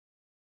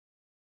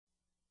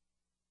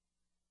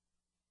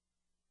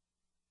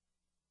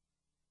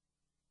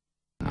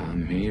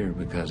here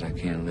because I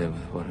can't live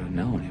with what I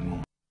know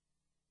anymore.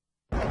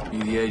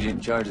 You the agent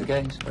in charge of the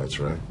case? That's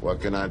right.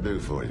 What can I do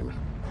for you, man?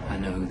 I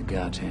know who the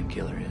goddamn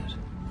killer is.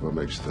 What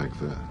makes you think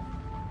that?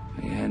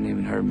 You hadn't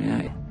even heard me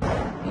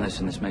out.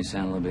 Listen, this may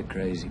sound a little bit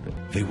crazy, but...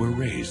 They were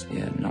raised...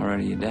 Yeah, and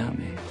already you doubt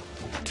me.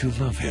 ...to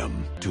love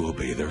him, to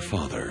obey their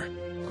father.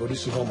 Go do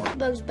some homework.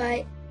 Bugs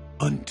bite.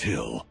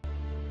 Until...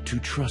 to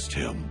trust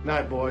him.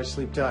 Night, boys.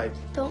 Sleep tight.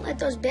 Don't let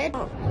those bed...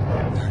 There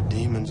are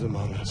demons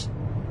among us.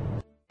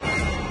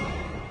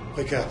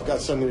 Wake up. I've got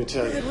something to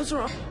tell you. What's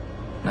wrong?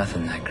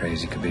 Nothing that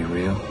crazy could be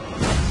real.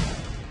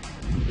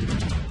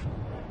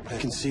 I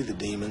can see the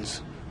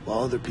demons, while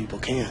other people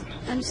can't.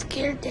 I'm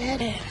scared, Dad.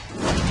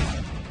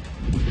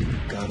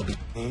 God will be...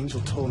 The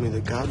angel told me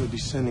that God would be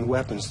sending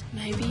weapons.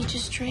 Maybe you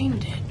just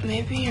dreamed it.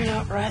 Maybe you're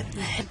not right in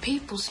the head.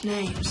 People's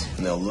names.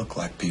 And they'll look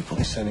like people.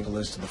 He's sending a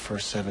list of the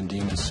first 7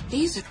 demons.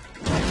 These are...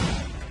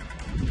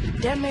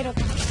 Dad made up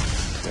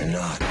They're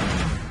not.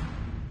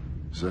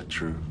 Is that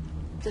true?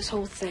 this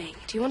whole thing.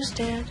 Do you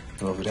understand?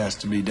 Well, if it has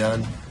to be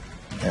done,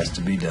 it has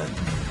to be done.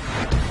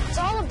 It's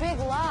all a big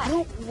lie. I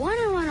don't want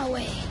to run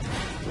away.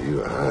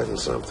 You are hiding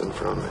something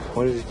from me.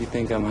 What is it you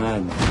think I'm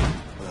hiding?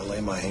 When I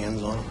lay my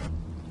hands on them,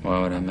 Why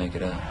would I make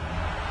it up?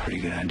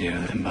 Pretty good idea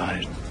of them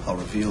bodies. I'll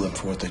reveal them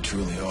for what they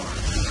truly are.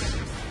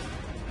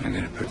 I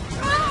gotta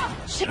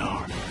put...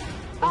 Sure.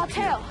 I'll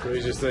tell.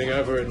 Craziest thing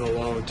I've heard in a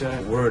long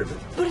time. Word of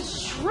it. But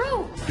it's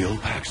true. Bill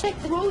Paxton.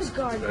 Like the Rose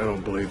Garden. I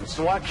don't believe it.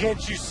 So why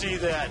can't you see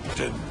that?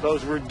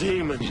 Those were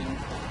demons.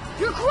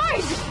 You're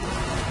crazy.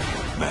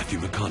 Matthew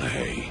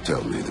McConaughey.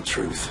 Tell me the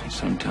truth.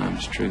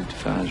 Sometimes truth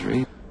defies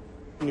reason.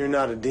 You're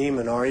not a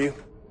demon, are you?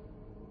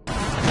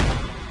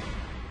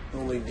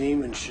 Only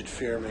demons should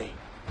fear me.